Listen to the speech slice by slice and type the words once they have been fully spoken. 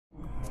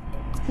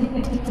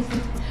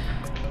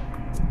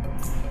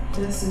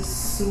This is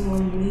so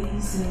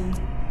amazing.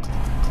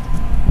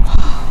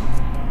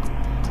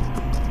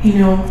 You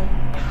know,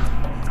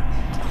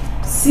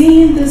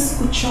 seeing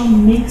this picture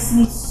makes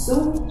me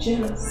so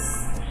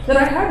jealous that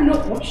I had no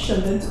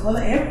option than to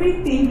order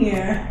everything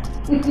here.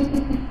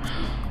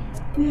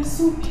 They're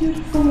so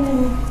beautiful.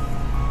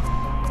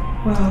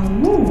 Wow.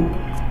 Woo.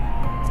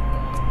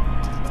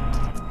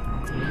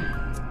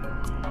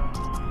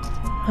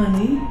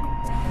 Honey,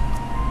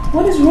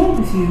 what is wrong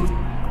with you?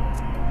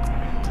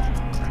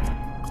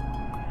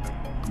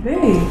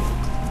 Babe,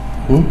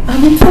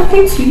 I've been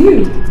talking to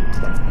you.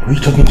 Are you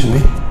talking to me?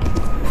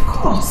 Of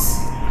course.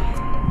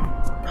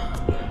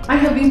 I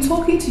have been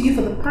talking to you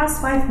for the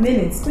past 5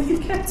 minutes, but you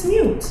kept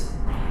mute.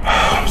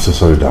 I'm so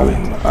sorry,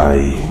 darling.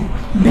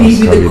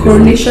 Baby, the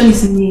coronation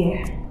is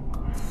near.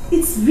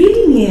 It's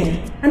really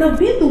near. And I've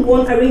been the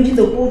one arranging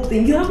the whole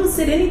thing. You haven't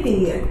said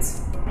anything yet.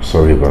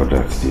 Sorry about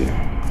that, dear.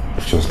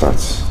 It's just that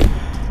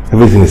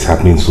everything is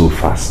happening so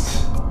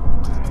fast.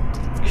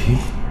 Okay?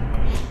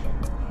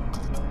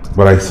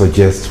 But I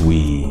suggest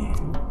we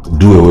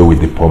do away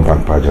with the pomp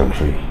and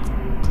pageantry.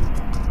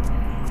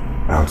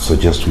 I would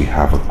suggest we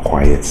have a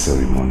quiet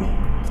ceremony.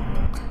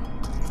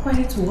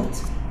 Quiet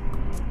what?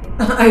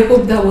 I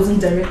hope that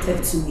wasn't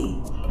directed to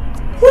me.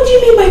 What do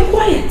you mean by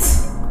quiet?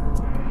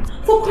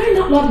 For crying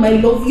out loud, my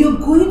love, you're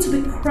going to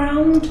be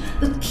crowned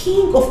the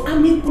king of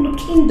Amikulu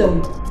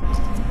Kingdom.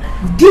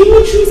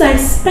 Dignitaries are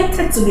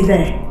expected to be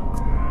there.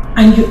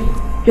 And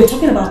you're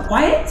talking about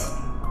quiet?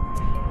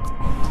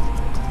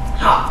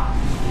 How?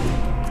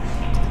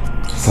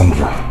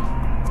 Sandra,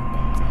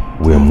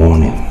 we're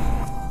mourning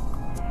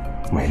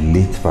my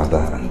late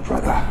father and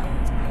brother.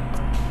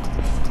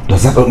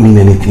 Does that not mean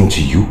anything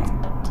to you?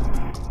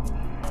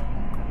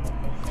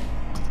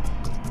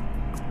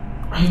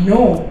 I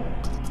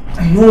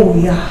know,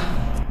 yeah.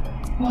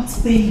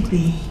 But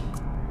baby,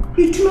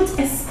 you do not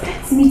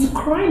expect me to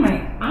cry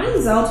my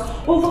eyes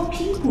out over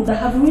people that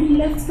have already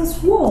left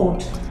this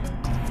world.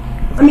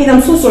 I mean,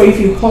 I'm so sorry if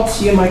you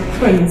hurt you, my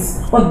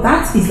prince, but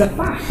that is the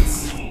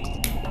fact.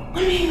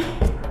 I mean,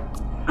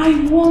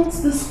 I want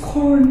this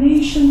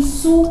coronation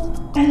so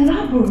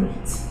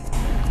elaborate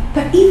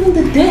that even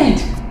the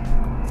dead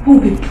will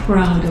be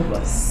proud of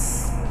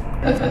us.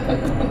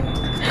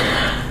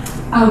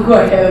 I'll go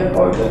ahead and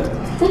order.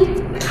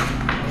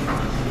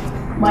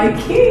 My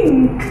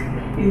king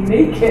in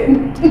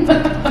making.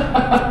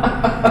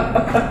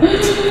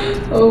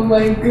 Oh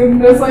my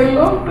goodness, I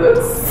love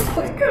this.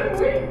 I can't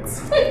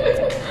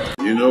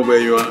wait. You know where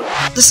you are?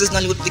 This is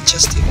Nollywood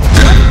Pictures TV.